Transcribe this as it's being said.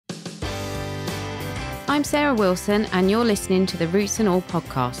I'm Sarah Wilson and you're listening to the Roots and All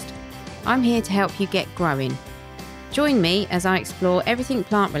podcast. I'm here to help you get growing. Join me as I explore everything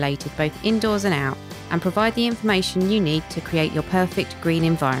plant related both indoors and out and provide the information you need to create your perfect green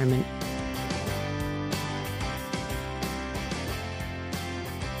environment.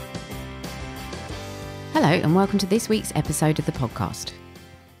 Hello and welcome to this week's episode of the podcast.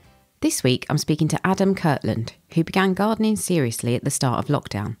 This week I'm speaking to Adam Kirtland, who began gardening seriously at the start of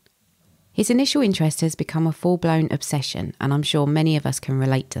lockdown. His initial interest has become a full-blown obsession, and I'm sure many of us can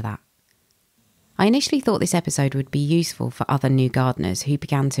relate to that. I initially thought this episode would be useful for other new gardeners who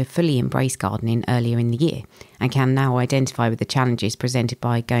began to fully embrace gardening earlier in the year and can now identify with the challenges presented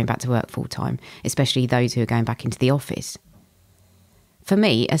by going back to work full-time, especially those who are going back into the office. For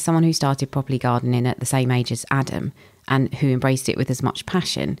me, as someone who started properly gardening at the same age as Adam and who embraced it with as much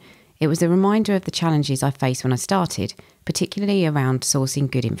passion, it was a reminder of the challenges I faced when I started, particularly around sourcing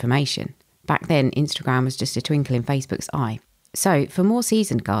good information. Back then, Instagram was just a twinkle in Facebook's eye. So, for more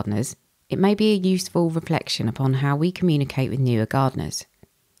seasoned gardeners, it may be a useful reflection upon how we communicate with newer gardeners.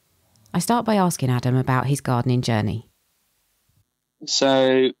 I start by asking Adam about his gardening journey.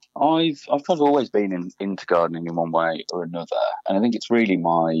 So I've kind of always been into gardening in one way or another, and I think it's really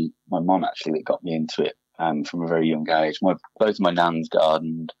my mum actually that got me into it from a very young age. Both of my nans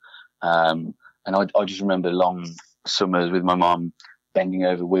gardened, and I just remember long summers with my mum bending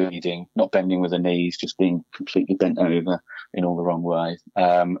over weeding, not bending with her knees, just being completely bent over in all the wrong way.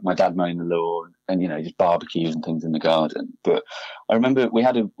 My dad mowing the lawn and, just barbecues and things in the garden. But I remember we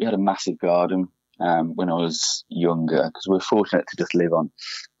had a massive garden when I was younger, because we were fortunate to just live on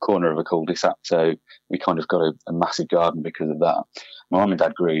the corner of a cul-de-sac. So we kind of got a massive garden because of that. My mum and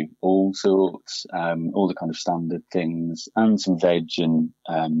dad grew all sorts, all the kind of standard things and some veg and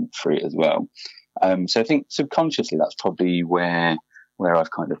fruit as well. So I think subconsciously that's probably where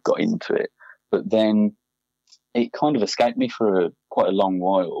I've kind of got into it. But then it kind of escaped me for quite a long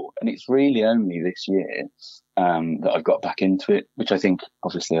while. And it's really only this year that I've got back into it, which I think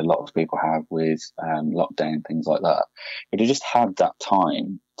obviously a lot of people have with lockdown, things like that. But I just had that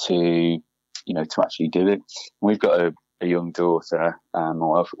time to actually do it. We've got a young daughter.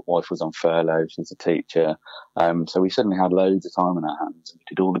 My wife was on furlough. She's a teacher. So we suddenly had loads of time on our hands. We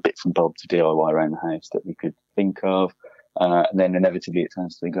did all the bits and bobs of DIY around the house that we could think of. And then inevitably it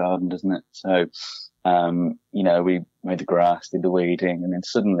turns to the garden, doesn't it? So, we made the grass, did the weeding, and then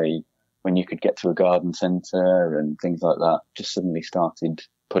suddenly when you could get to a garden centre and things like that, just suddenly started,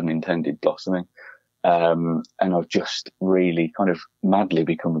 pun intended, blossoming. And I've just really kind of madly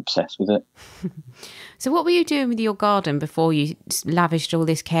become obsessed with it. So what were you doing with your garden before you lavished all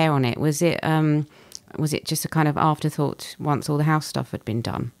this care on it? Was it just a kind of afterthought once all the house stuff had been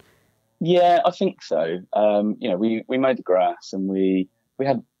done? Yeah, I think so. We mowed the grass and we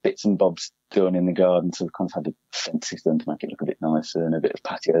had bits and bobs done in the garden, so we kind of had the fences done to make it look a bit nicer, and a bit of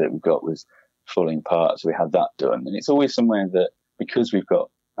patio that we've got was falling apart, so we had that done. And it's always somewhere that, because we've got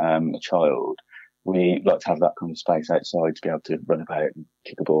a child, we like to have that kind of space outside to be able to run about and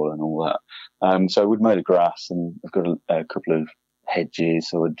kick a ball and all that. So I would mow the grass, and I've got a couple of hedges,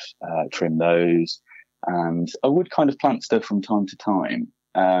 so I would trim those, and I would kind of plant stuff from time to time.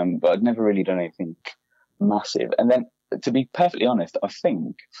 But I'd never really done anything massive. And then, to be perfectly honest, I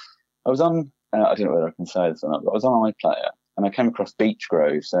think I was on, I don't know whether I can say this or not, but I was on iPlayer and I came across Beech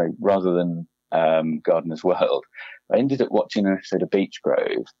Grove. So rather than Gardener's World, I ended up watching an episode of Beech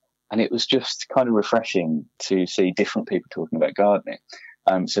Grove, and it was just kind of refreshing to see different people talking about gardening.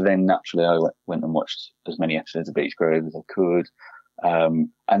 So then naturally I went and watched as many episodes of Beech Grove as I could.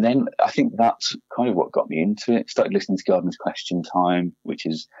 And then I think that's kind of what got me into it. Started listening to Gardener's Question Time, which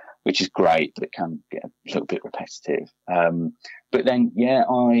is great, but it can get a little bit repetitive. But then,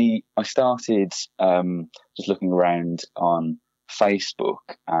 I started just looking around on Facebook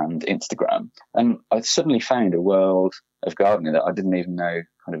and Instagram, and I suddenly found a world of gardening that I didn't even know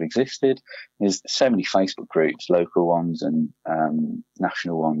kind of existed. There's so many Facebook groups, local ones and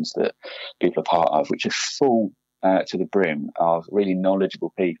national ones that people are part of, which are full to the brim of really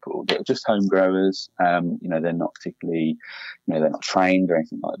knowledgeable people that are just home growers. They're not particularly, they're not trained or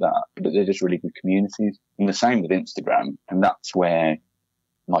anything like that, but they're just really good communities. And the same with Instagram. And that's where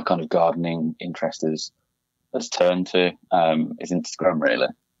my kind of gardening interest has turned to, is Instagram, really.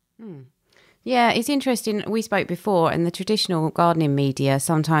 Yeah, it's interesting. We spoke before, and the traditional gardening media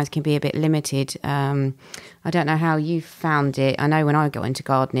sometimes can be a bit limited. I don't know how you found it. I know when I got into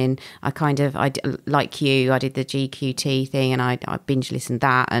gardening, like you, I did the GQT thing, and I binge listened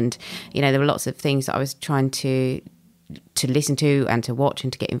that, and there were lots of things that I was trying to to listen to and to watch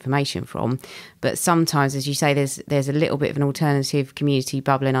and to get information from. But sometimes, as you say, there's a little bit of an alternative community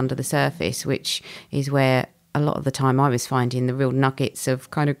bubbling under the surface, which is where a lot of the time I was finding the real nuggets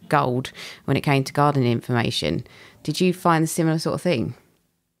of kind of gold when it came to gardening information. Did you find a similar sort of thing?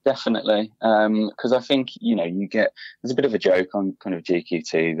 Definitely, because I think, there's a bit of a joke on kind of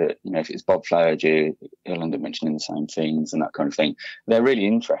GQT that, if it's Bob Flowered, he'll end up mentioning the same things and that kind of thing. They're really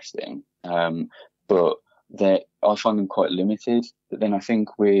interesting, but I find them quite limited. But then I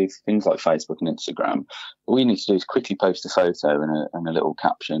think with things like Facebook and Instagram, all you need to do is quickly post a photo and a little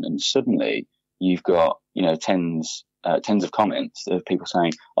caption, and suddenly you've got, tens of comments of people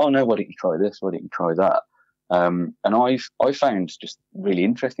saying, "Oh no, why don't you try this? Why don't you try that?" And I've found just really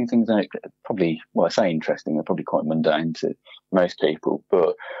interesting things. And probably, well, I say interesting, they're probably quite mundane to most people.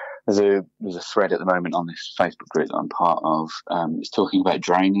 But there's a thread at the moment on this Facebook group that I'm part of. It's talking about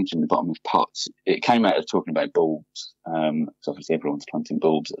drainage in the bottom of pots. It came out of talking about bulbs. So obviously everyone's planting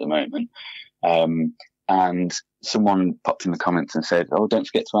bulbs at the moment. And someone popped in the comments and said, "Oh, don't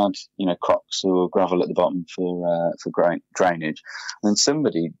forget to add, crocks or gravel at the bottom for drainage." And then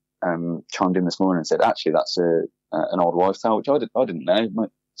somebody chimed in this morning and said, "Actually, that's an old wives' tale," which I didn't know.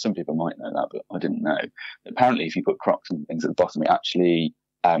 Some people might know that, but I didn't know. Apparently, if you put crocks and things at the bottom, it actually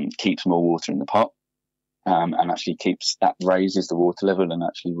keeps more water in the pot, and actually raises the water level and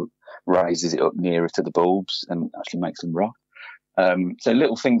actually raises it up nearer to the bulbs and actually makes them rot. So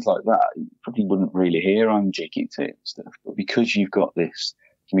little things like that you probably wouldn't really hear on GQT and stuff, but because you've got this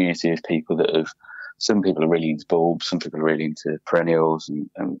community of people some people are really into bulbs, some people are really into perennials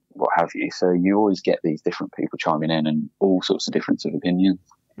and what have you. So you always get these different people chiming in and all sorts of different opinions.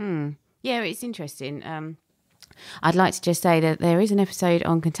 Yeah, it's interesting. I'd like to just say that there is an episode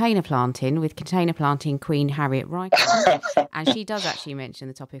on container planting with container planting queen Harriet Riker, and she does actually mention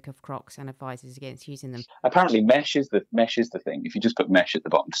the topic of crocks and advises against using them. Apparently, mesh is the thing. If you just put mesh at the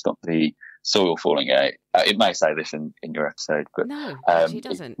bottom to stop the soil falling out, it may say this in your episode, but no, actually it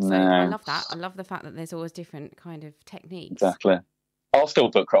doesn't. So I love that. I love the fact that there's always different kind of techniques. Exactly. I'll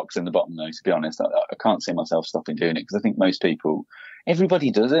still put crocks in the bottom though, to be honest. I can't see myself stopping doing it because I think most people,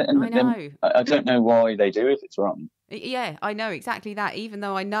 everybody does it. And I know. I don't know why they do if it's wrong. Yeah, I know exactly that. Even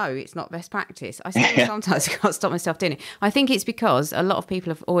though I know it's not best practice, I still sometimes can't stop myself doing it. I think it's because a lot of people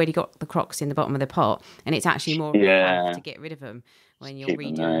have already got the crocks in the bottom of the pot, and it's actually more to get rid of them when you're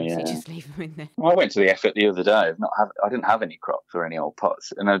redoing them. So you just leave them in there. Well, I went to the effort the other day. I didn't have any crocks or any old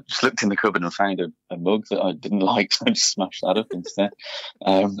pots, and I just looked in the cupboard and found a mug that I didn't like, so I just smashed that up instead.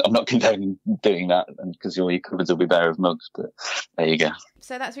 I'm not condoning doing that, because your cupboards will be bare of mugs, but there you go.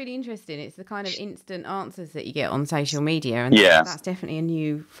 So that's really interesting. It's the kind of instant answers that you get on social media, and that's definitely a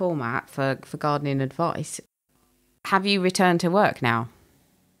new format for gardening advice. Have you returned to work now?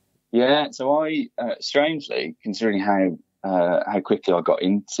 Yeah, so I, strangely, considering how quickly I got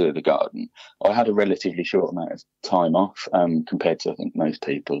into the garden, I had a relatively short amount of time off compared to, I think, most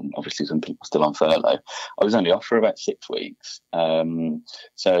people. And obviously, some people are still on furlough. I was only off for about 6 weeks.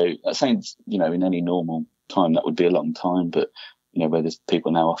 So that sounds, in any normal time, that would be a long time, but where there's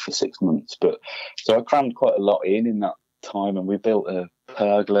people now off for 6 months. But so I crammed quite a lot in that time, and we built a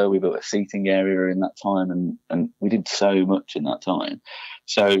pergola, we built a seating area in that time, and we did so much in that time.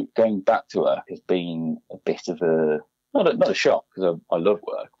 So going back to work has been a bit of not a shock, because I love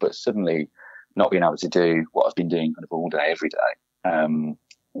work, but suddenly not being able to do what I've been doing kind of all day, every day,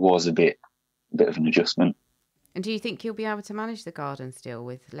 was a bit of an adjustment. And do you think you'll be able to manage the garden still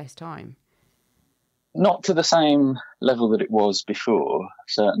with less time? Not to the same level that it was before,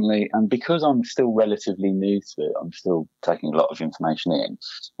 certainly. And because I'm still relatively new to it, I'm still taking a lot of information in.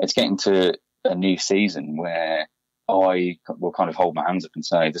 It's getting to a new season where I will kind of hold my hands up and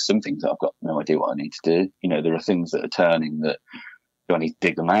say, there's some things that I've got no idea what I need to do. There are things that are turning that, do I need to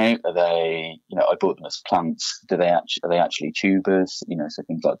dig them out? Are they, I bought them as plants. Are they actually tubers? So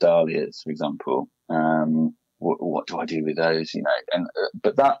things like dahlias, for example. What do I do with those?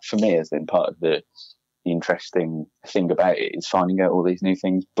 But that for me has been part of the interesting thing about it, is finding out all these new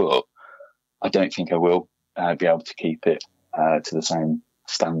things. But I don't think I will be able to keep it to the same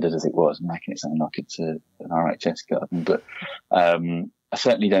standard as it was, making it sound like it's an RHS garden, but I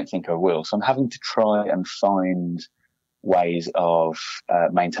certainly don't think I will. So I'm having to try and find ways of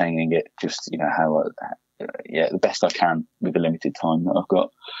maintaining it just, the best I can with the limited time that I've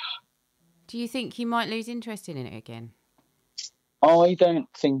got. Do you think you might lose interest in it again? I don't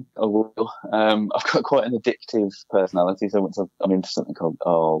think I will. I've got quite an addictive personality, so once I'm into something,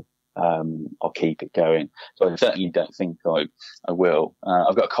 I'll keep it going. So I certainly don't think I will.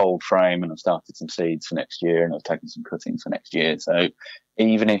 I've got a cold frame, and I've started some seeds for next year, and I've taken some cuttings for next year. So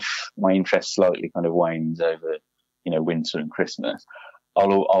even if my interest slightly kind of wanes over winter and Christmas, I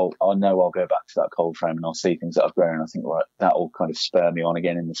know I'll go back to that cold frame and I'll see things that I've grown. And I think, right, that'll kind of spur me on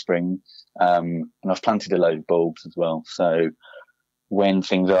again in the spring. And I've planted a load of bulbs as well. So when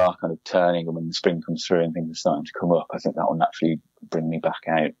things are kind of turning and when the spring comes through and things are starting to come up, I think that will naturally bring me back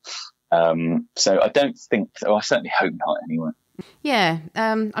out. So I don't think so. I certainly hope not anyway. Yeah,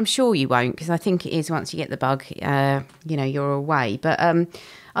 I'm sure you won't, because I think it is once you get the bug, you're away. But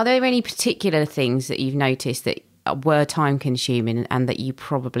are there any particular things that you've noticed that were time consuming and that you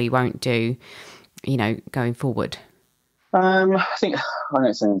probably won't do, going forward? I think, I know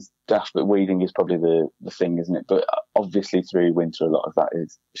it sounds daft, but weeding is probably the thing, isn't it? But obviously through winter, a lot of that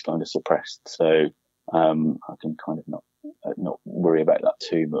is kind of suppressed. So I can kind of not worry about that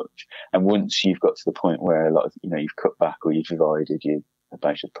too much. And once you've got to the point where a lot of, you've cut back or you've divided your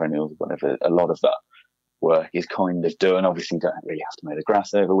herbaceous perennials, whatever, a lot of that work is kind of done. Obviously, you don't really have to mow the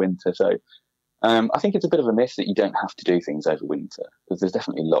grass over winter. So I think it's a bit of a myth that you don't have to do things over winter, because there's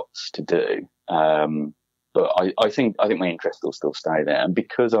definitely lots to do. But I think my interest will still stay there. And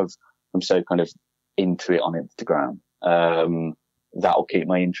because I'm so kind of into it on Instagram, that'll keep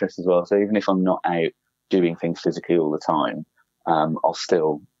my interest as well. So even if I'm not out doing things physically all the time, I'll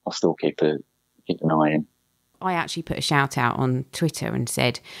still keep an eye in. I actually put a shout out on Twitter and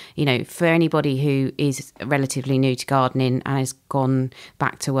said, for anybody who is relatively new to gardening and has gone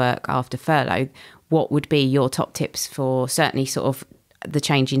back to work after furlough, what would be your top tips for certainly sort of the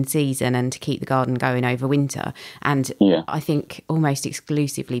change in season and to keep the garden going over winter? And I think almost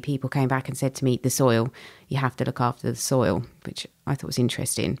exclusively people came back and said to me, the soil, you have to look after the soil, which I thought was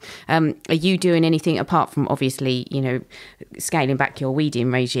interesting. Are you doing anything apart from obviously, scaling back your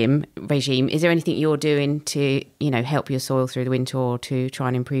weeding regime? Is there anything you're doing to, help your soil through the winter or to try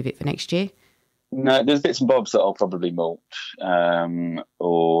and improve it for next year? No, there's bits and bobs that I'll probably mulch,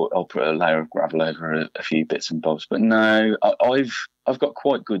 or I'll put a layer of gravel over a few bits and bobs. But no, I've got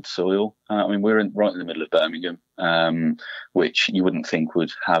quite good soil. We're right in the middle of Birmingham, which you wouldn't think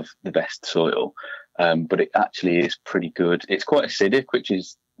would have the best soil, but it actually is pretty good. It's quite acidic, which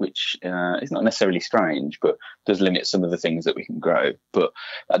is not necessarily strange, but does limit some of the things that we can grow. But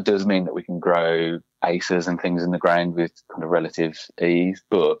that does mean that we can grow acers and things in the ground with kind of relative ease,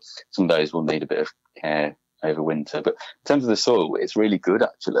 but some of those will need a bit of care over winter. But in terms of the soil, it's really good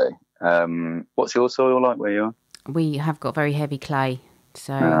actually. What's your soil like where you are? We have got very heavy clay,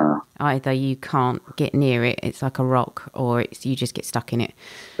 so either you can't get near it, it's like a rock, or you just get stuck in it.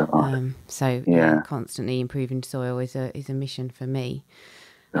 Constantly improving soil is a mission for me.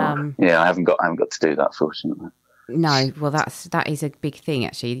 I haven't got to do that, fortunately. No, well, that is a big thing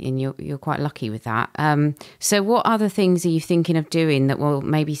actually, and you're quite lucky with that. So, what other things are you thinking of doing that will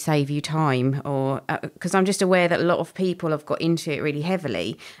maybe save you time? Or because I'm just aware that a lot of people have got into it really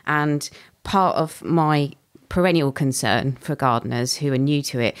heavily, and part of my perennial concern for gardeners who are new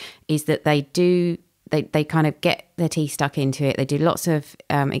to it is that they kind of get their teeth stuck into it. They do lots of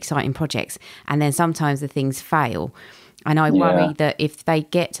exciting projects, and then sometimes the things fail. And I worry that if they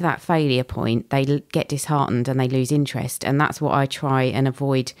get to that failure point, they get disheartened and they lose interest. And that's what I try and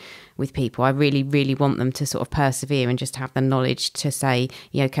avoid with people. I really, really want them to sort of persevere and just have the knowledge to say,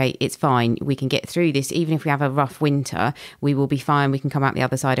 okay, it's fine. We can get through this. Even if we have a rough winter, we will be fine. We can come out the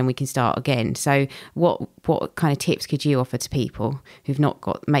other side and we can start again. So what kind of tips could you offer to people who've not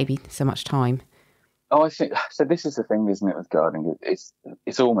got maybe so much time? I think, so this is the thing, isn't it, with gardening?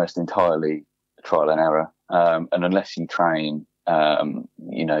 It's almost entirely trial and error. And unless you train, you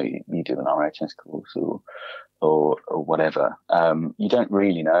do an RHS course or whatever, you don't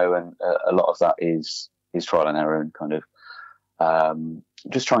really know. And a lot of that is trial and error and kind of,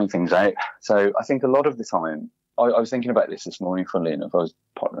 just trying things out. So I think a lot of the time, I was thinking about this morning, funnily enough. I was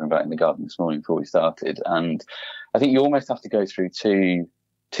pottering about in the garden this morning before we started. And I think you almost have to go through two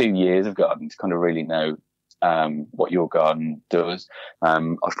years of gardening to kind of really know what your garden does.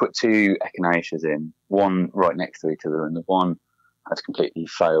 I've put 2 echinaceas in, one right next to each other, and the one has completely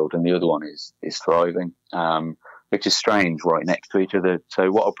failed, and the other one is thriving, which is strange, right next to each other. So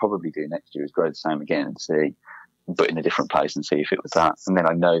what I'll probably do next year is grow the same again and see, but in a different place, and see if it was that. And then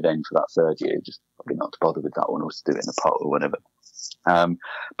I know then for that 3rd year, just probably not to bother with that one, or to do it in a pot or whatever.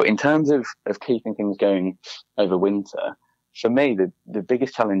 But in terms of keeping things going over winter, for me, the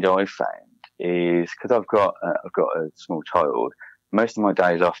biggest challenge I've found is because I've got a small child. Most of my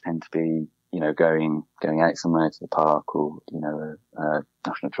days off tend to be, going out somewhere to the park or, a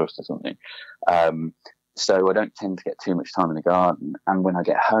National Trust or something. So I don't tend to get too much time in the garden. And when I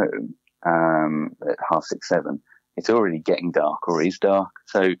get home, at 6:30, 7, it's already getting dark or is dark.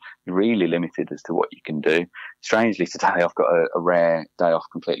 So you're really limited as to what you can do. Strangely, today I've got a rare day off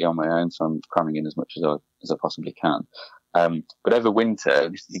completely on my own, so I'm cramming in as much as I possibly can. But over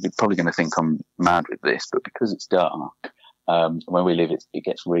winter, you're probably going to think I'm mad with this, but because it's dark, when we live, it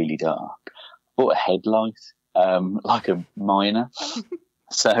gets really dark. I bought a headlight, like a miner.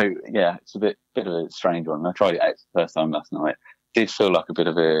 So yeah, it's a bit of a strange one. I tried it out for the first time last night. It did feel like a bit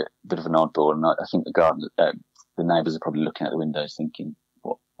of an oddball, and I think the neighbours are probably looking out the windows thinking,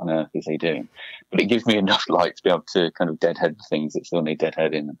 what on earth is he doing? But it gives me enough light to be able to kind of deadhead the things that still need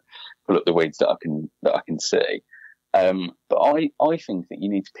deadheading and pull up the weeds that I can see. But I think that you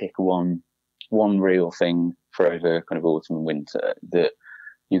need to pick one real thing for over kind of autumn and winter that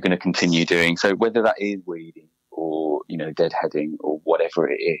you're going to continue doing. So whether that is weeding or, deadheading or whatever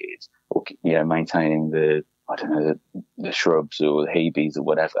it is, or, maintaining the shrubs or the hebies or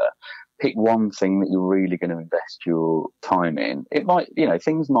whatever, pick one thing that you're really going to invest your time in. It might,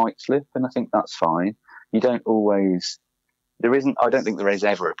 things might slip, and I think that's fine. I don't think there is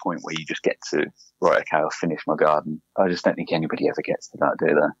ever a point where you just get to, right, okay, I'll finish my garden. I just don't think anybody ever gets to that, do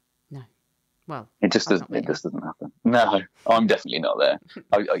they? No. Well, it just doesn't happen. No, I'm definitely not there.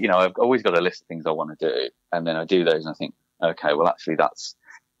 I've always got a list of things I want to do, and then I do those and I think, okay, well, actually that's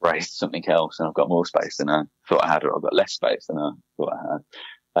raised something else, and I've got more space than I thought I had, or I've got less space than I thought I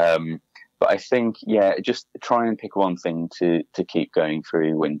had. But I think, just try and pick one thing to keep going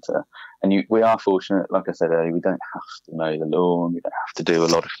through winter. And we are fortunate, like I said earlier, we don't have to mow the lawn, we don't have to do a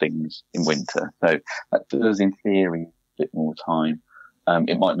lot of things in winter. So that does, in theory, a bit more time.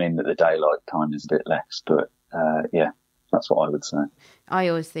 It might mean that the daylight time is a bit less, but that's what I would say. I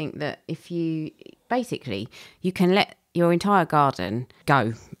always think that you can let your entire garden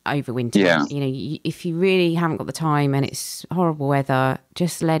go over winter. Yeah. If you really haven't got the time and it's horrible weather,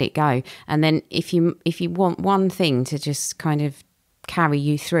 just let it go. And then if you want one thing to just kind of carry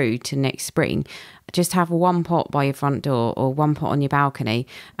you through to next spring, just have one pot by your front door or one pot on your balcony,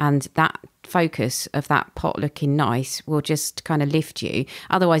 and that focus of that pot looking nice will just kind of lift you.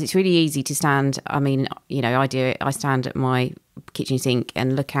 Otherwise, it's really easy to stand. I mean, I do it. I stand at my kitchen sink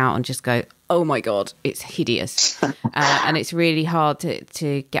and look out and just go, oh my God, it's hideous. And it's really hard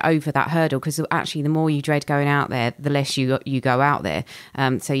to get over that hurdle, because actually the more you dread going out there, the less you go out there.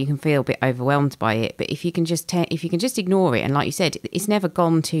 So you can feel a bit overwhelmed by it. But if you can just ignore it, and like you said, it's never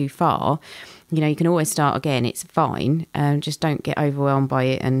gone too far. You can always start again. It's fine. Just don't get overwhelmed by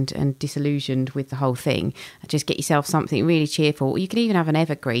it and disillusioned with the whole thing. Just get yourself something really cheerful. You can even have an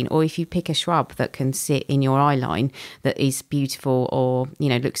evergreen, or if you pick a shrub that can sit in your eye line that is beautiful, or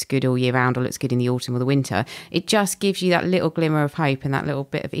looks good all year round, or looks good in the autumn or the winter. It just gives you that little glimmer of hope and that little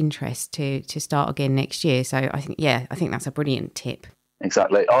bit of interest to start again next year. So I think that's a brilliant tip.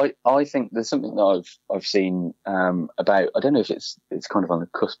 Exactly. I think there's something that I've seen about. I don't know if it's kind of on the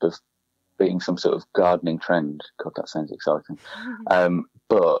cusp of being some sort of gardening trend. God, that sounds exciting.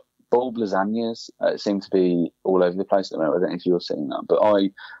 But bulb lasagnas seem to be all over the place at the moment. I don't know if you're seeing that, but I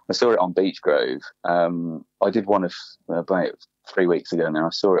saw it on Beech Grove. I did one about 3 weeks ago now. I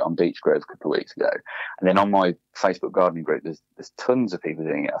saw it on Beech Grove a couple of weeks ago. And then on my Facebook gardening group, there's tons of people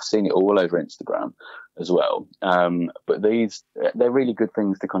doing it. I've seen it all over Instagram as well. But they're really good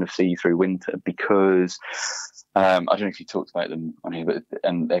things to kind of see through winter, because I don't know if you talked about them on here, but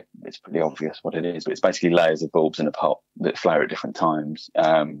it's pretty obvious what it is. But it's basically layers of bulbs in a pot that flower at different times.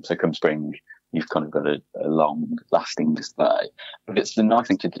 So come spring, you've kind of got a long lasting display. But it's the nice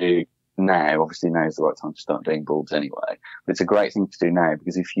thing to do now. Obviously now is the right time to start doing bulbs anyway, but it's a great thing to do now,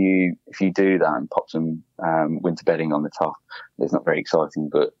 because if you do that and pop some winter bedding on the top, it's not very exciting,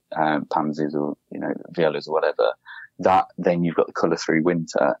 but pansies or violas or whatever, that then you've got the colour through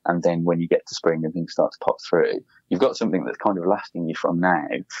winter, and then when you get to spring and things start to pop through, you've got something that's kind of lasting you from now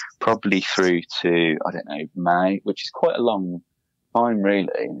probably through to, I don't know, May, which is quite a long time really.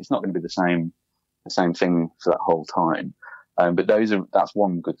 It's not going to be the same thing for that whole time. But that's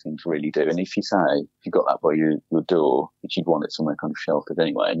one good thing to really do. And if you got that by your door, which you'd want it somewhere kind of sheltered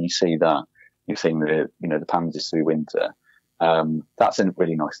anyway, and you see that, you're seeing the pansies through winter, that's a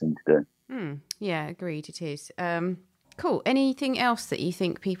really nice thing to do. Yeah, agreed, it is. Cool. Anything else that you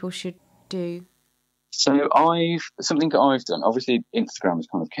think people should do? So something I've done, obviously Instagram has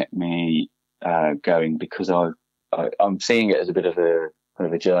kind of kept me going, because I'm seeing it as a bit of a kind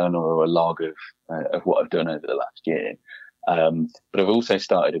of a journal or a log of what I've done over the last year. But I've also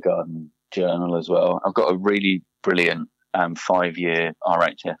started a garden journal as well. I've got a really brilliant 5-year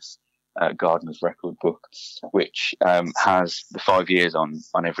RHS gardener's record book, which has the 5 years on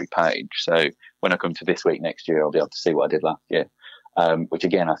every page. So when I come to this week next year, I'll be able to see what I did last year, which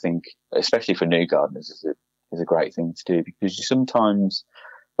again, I think, especially for new gardeners, a great thing to do, because you sometimes,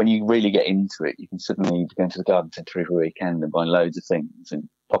 when you really get into it, you can suddenly go into the garden centre every weekend and buy loads of things and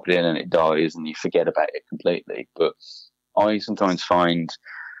pop it in and it dies and you forget about it completely. But I sometimes find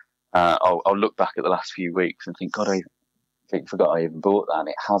I'll look back at the last few weeks and think, God, I forgot I even bought that, and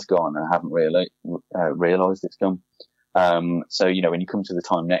it has gone, and I haven't really realised it's gone. So, you know, when you come to the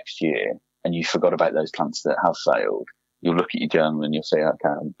time next year and you forgot about those plants that have failed, you'll look at your journal and you'll say, okay,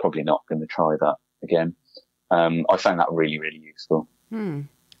 I'm probably not going to try that again. I found that really, really useful.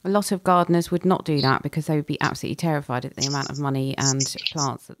 A lot of gardeners would not do that because they would be absolutely terrified at the amount of money and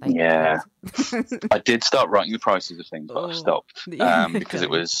plants that they I did start writing the prices of things, but I stopped because it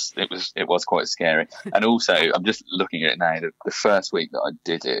was quite scary. And also, I'm just looking at it now. The first week that I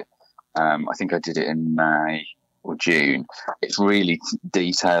did it, I think I did it in May or June. It's really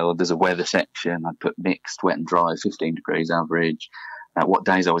detailed. There's a weather section. I put mixed, wet and dry, 15 degrees average. What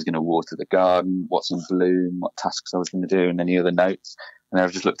days I was going to water the garden, what's in bloom, what tasks I was going to do, and any other notes. And then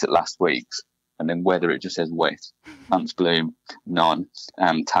I've just looked at last week's, and then weather, it just says wet, plants bloom, none,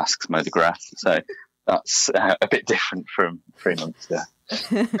 tasks, mow the grass. So that's a bit different from 3 months ago.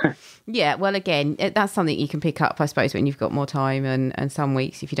 Yeah, well, again, that's something you can pick up, I suppose, when you've got more time, and some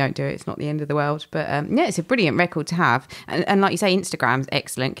weeks, if you don't do it, it's not the end of the world. But yeah, it's a brilliant record to have. And like you say, Instagram's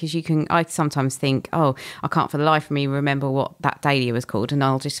excellent, because I sometimes think, oh, I can't for the life of me remember what that dahlia was called, and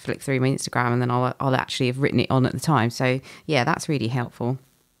I'll just flick through my Instagram and then I'll actually have written it on at the time. So yeah, that's really helpful.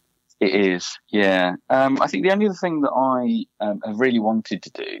 It is, yeah. I think the only other thing that I have really wanted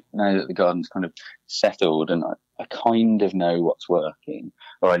to do, now that the garden's kind of settled and I kind of know what's working,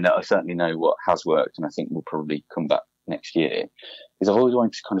 or I certainly know what has worked, and I think will probably come back next year, is I've always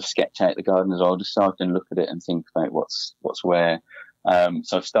wanted to kind of sketch out the garden as well, just so I can look at it and think about what's where.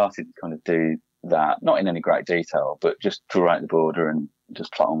 So I've started to kind of do that, not in any great detail, but just draw out the border and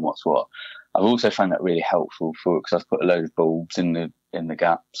just plot on what's what. I've also found that really helpful because I've put a load of bulbs in the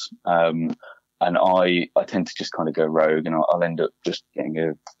gaps, and I tend to just kind of go rogue, and I'll end up just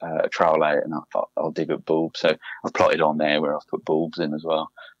getting a trowel out and I'll dig up bulbs. So I've plotted on there where I've put bulbs in as well.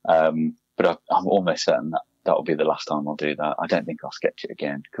 But I'm almost certain that will be the last time I'll do that. I don't think I'll sketch it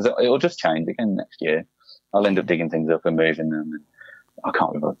again, because it'll just change again next year. I'll end up digging things up and moving them, and I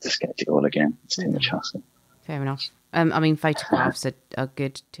can't be bothered to sketch it all again. It's too much hassle. Fair enough. I mean, photographs are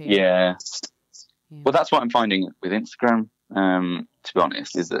good too. Yeah. Well, that's what I'm finding with Instagram, to be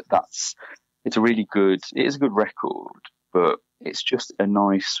honest, is that it is a good record, but it's just a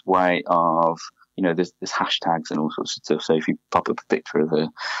nice way of, you know, there's hashtags and all sorts of stuff. So if you pop up a picture of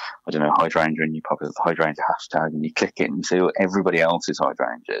hydrangea, and you pop up the hydrangea hashtag and you click it and you see everybody else's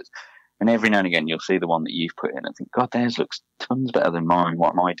hydrangeas. And every now and again, you'll see the one that you've put in and think, God, theirs looks tons better than mine.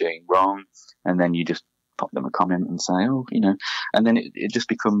 What am I doing wrong? And then you just pop them a comment and say, oh, you know, and then it just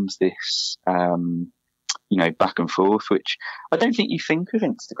becomes this, you know, back and forth, which I don't think you think of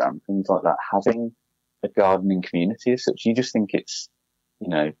Instagram, things like that, having a gardening community as such. You just think it's, you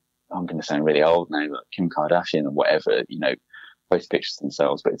know, I'm going to sound really old now, but Kim Kardashian or whatever, you know, post pictures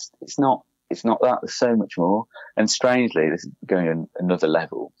themselves, but it's not that. There's so much more. And strangely, this is going another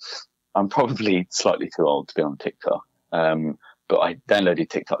level. I'm probably slightly too old to be on TikTok. But I downloaded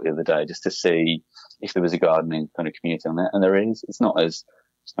TikTok the other day just to see if there was a gardening kind of community on there. And there is. It's not as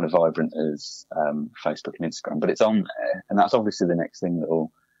kind of vibrant as Facebook and Instagram, but it's on there. And that's obviously the next thing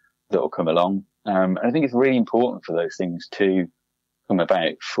that'll come along. And I think it's really important for those things to come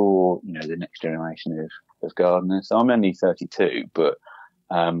about for, you know, the next generation of gardeners. So I'm only 32, but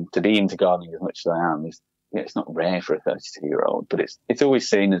to be into gardening as much as I am it's not rare for a 32-year-old, but it's always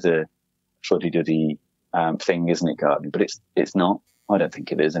seen as a fuddy-duddy thing, isn't it, gardening? But it's not. I don't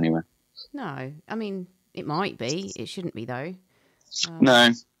think it is anyway. No, I mean, it might be. It shouldn't be, though.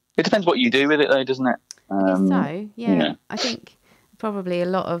 No, it depends what you do with it, though, doesn't it? So, yeah. You know. I think probably a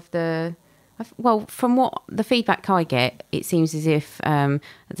lot of from what the feedback I get, it seems as if the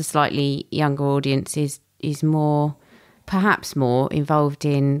slightly younger audience is more, perhaps more involved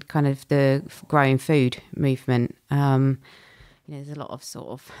in kind of the growing food movement. You know, there's a lot of sort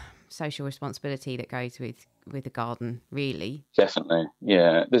of social responsibility that goes with the garden, really. Definitely,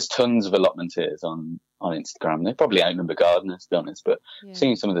 yeah. There's tons of allotmenteers on Instagram. They probably outnumber gardeners, to be honest, but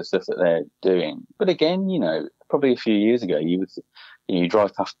seeing some of the stuff that they're doing. But again, you know, probably a few years ago, you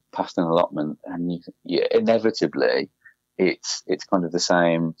drive past an allotment and inevitably it's kind of the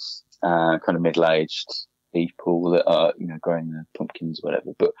same kind of middle-aged people that are, you know, growing the pumpkins or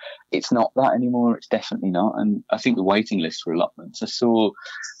whatever, but it's not that anymore. It's definitely not. And I think the waiting list for allotments,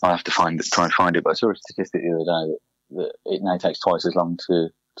 I have to try and find it, but I saw a statistic the other day that it now takes twice as long to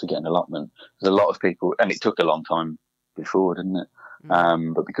get an allotment. There's a lot of people, and it took a long time before, didn't it?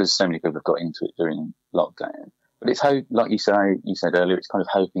 But because so many people have got into it during lockdown, but it's like you said earlier, it's kind of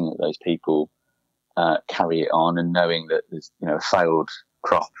hoping that those people carry it on, and knowing that there's, you know, a failed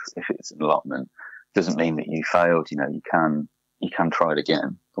crop, if it's an allotment, doesn't mean that you failed. You know, you can try it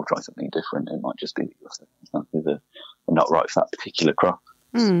again or try something different. It might just be that your circumstances are not right for that particular crop.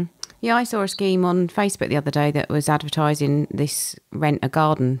 Yeah, I saw a scheme on Facebook the other day that was advertising this rent a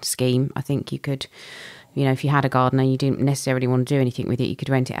garden scheme. I think you could, you know, if you had a garden and you didn't necessarily want to do anything with it, you could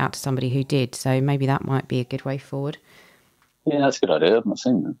rent it out to somebody who did. So maybe that might be a good way forward. Yeah, that's a good idea. I've not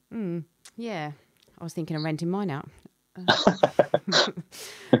seen that. Yeah, I was thinking of renting mine out.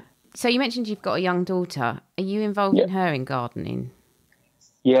 So you mentioned you've got a young daughter. Are you involving her in gardening?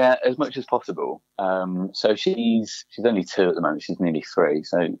 Yeah, as much as possible. So she's only 2 at the moment. She's nearly 3.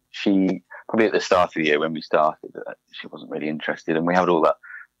 So she probably at the start of the year when we started, she wasn't really interested, and we had all that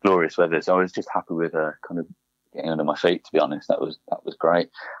glorious weather. So I was just happy with her kind of getting under my feet. To be honest, that was great.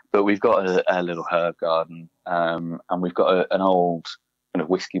 But we've got a little herb garden, and we've got an old kind of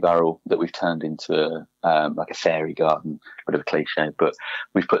whiskey barrel that we've turned into like a fairy garden. Bit of a cliche, but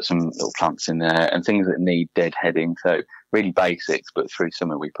we've put some little plants in there and things that need deadheading. So really basics, but through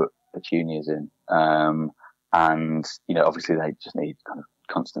summer we put petunias in, and you know, obviously they just need kind of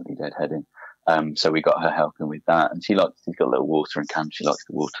constantly deadheading. So we got her helping with that, and she's got a little watering can. She likes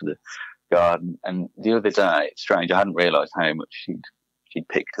to water the garden. And the other day, it's strange, I hadn't realised how much she'd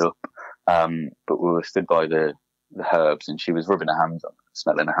picked up, but we were stood by the herbs, and she was rubbing her hands on,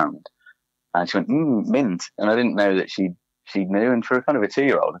 smelling her hand, and she went, mint. And I didn't know that she knew, and for a kind of a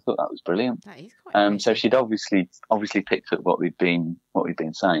 2-year-old, I thought that was brilliant. That is quite so she'd obviously picked up what we'd been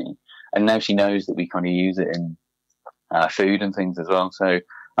saying, and now she knows that we kind of use it in food and things as well. So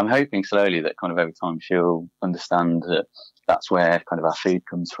I'm hoping slowly that kind of over time she'll understand that that's where kind of our food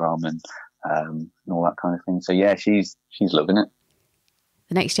comes from, and all that kind of thing. So yeah, she's loving it.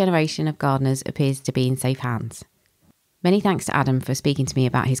 The next generation of gardeners appears to be in safe hands. Many thanks to Adam for speaking to me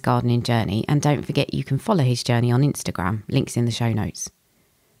about his gardening journey, and don't forget you can follow his journey on Instagram, links in the show notes.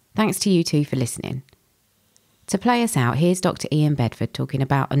 Thanks to you too for listening. To play us out, here's Dr. Ian Bedford talking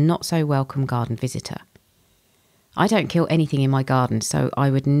about a not so welcome garden visitor. I don't kill anything in my garden, so I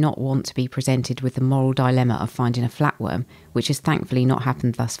would not want to be presented with the moral dilemma of finding a flatworm, which has thankfully not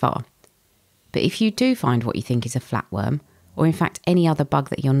happened thus far. But if you do find what you think is a flatworm, or in fact any other bug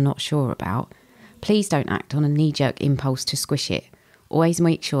that you're not sure about, please don't act on a knee-jerk impulse to squish it. Always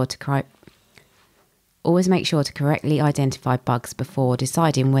make sure to correctly identify bugs before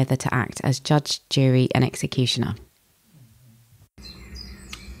deciding whether to act as judge, jury and executioner.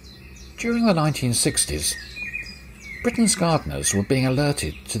 During the 1960s, Britain's gardeners were being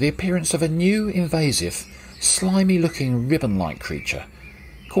alerted to the appearance of a new invasive, slimy-looking ribbon-like creature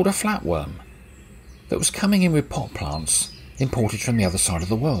called a flatworm that was coming in with pot plants imported from the other side of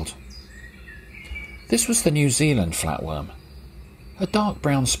the world. This was the New Zealand flatworm, a dark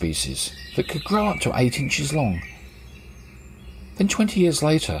brown species that could grow up to 8 inches long. Then 20 years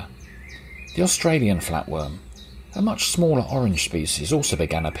later, the Australian flatworm, a much smaller orange species, also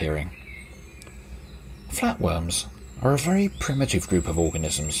began appearing. Flatworms are a very primitive group of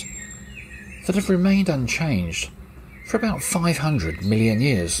organisms that have remained unchanged for about 500 million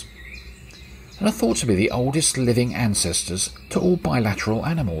years and are thought to be the oldest living ancestors to all bilateral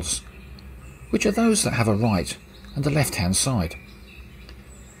animals, which are those that have a right and a left-hand side.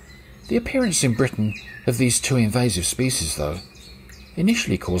 The appearance in Britain of these 2 invasive species, though,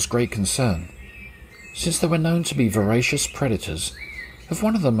 initially caused great concern, since they were known to be voracious predators of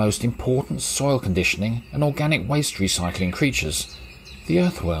one of the most important soil conditioning and organic waste recycling creatures, the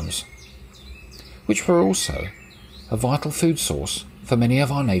earthworms, which were also a vital food source for many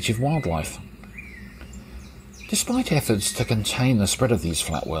of our native wildlife. Despite efforts to contain the spread of these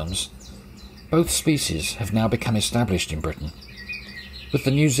flatworms, both species have now become established in Britain, with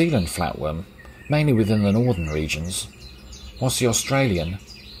the New Zealand flatworm mainly within the northern regions, whilst the Australian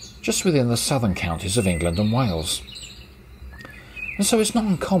just within the southern counties of England and Wales. And so it's not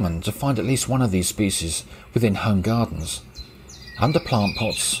uncommon to find at least one of these species within home gardens, under plant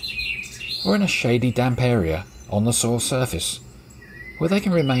pots, or in a shady damp area on the soil surface, where they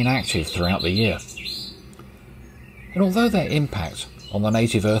can remain active throughout the year. And although their impact on the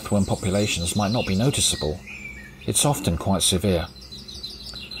native earthworm populations might not be noticeable, it's often quite severe.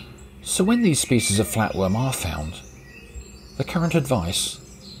 So when these species of flatworm are found, the current advice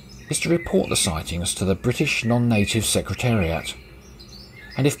is to report the sightings to the British Non-Native Secretariat,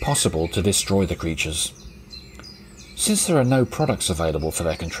 and if possible to destroy the creatures. Since there are no products available for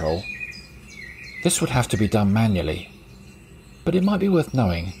their control, this would have to be done manually, but it might be worth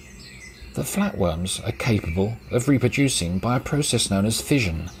knowing that flatworms are capable of reproducing by a process known as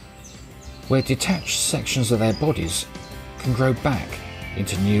fission, where detached sections of their bodies can grow back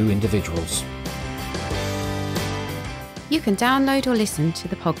into new individuals. You can download or listen to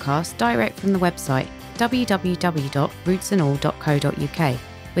the podcast direct from the website www.rootsandall.co.uk,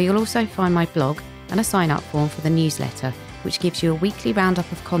 where you'll also find my blog and a sign-up form for the newsletter, which gives you a weekly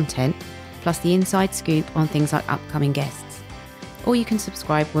roundup of content, plus the inside scoop on things like upcoming guests. Or you can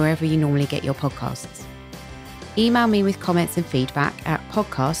subscribe wherever you normally get your podcasts. Email me with comments and feedback at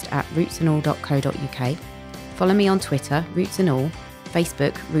podcast@rootsandall.co.uk. Follow me on Twitter, Roots and All,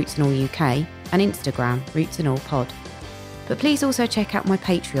 Facebook, Roots and All UK, and Instagram, Roots and All Pod. But please also check out my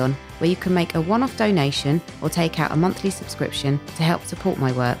Patreon, where you can make a one-off donation or take out a monthly subscription to help support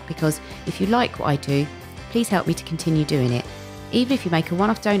my work, because if you like what I do, please help me to continue doing it. Even if you make a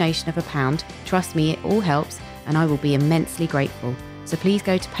one-off donation of £1, trust me, it all helps and I will be immensely grateful. So please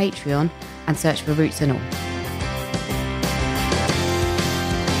go to Patreon and search for Roots and All.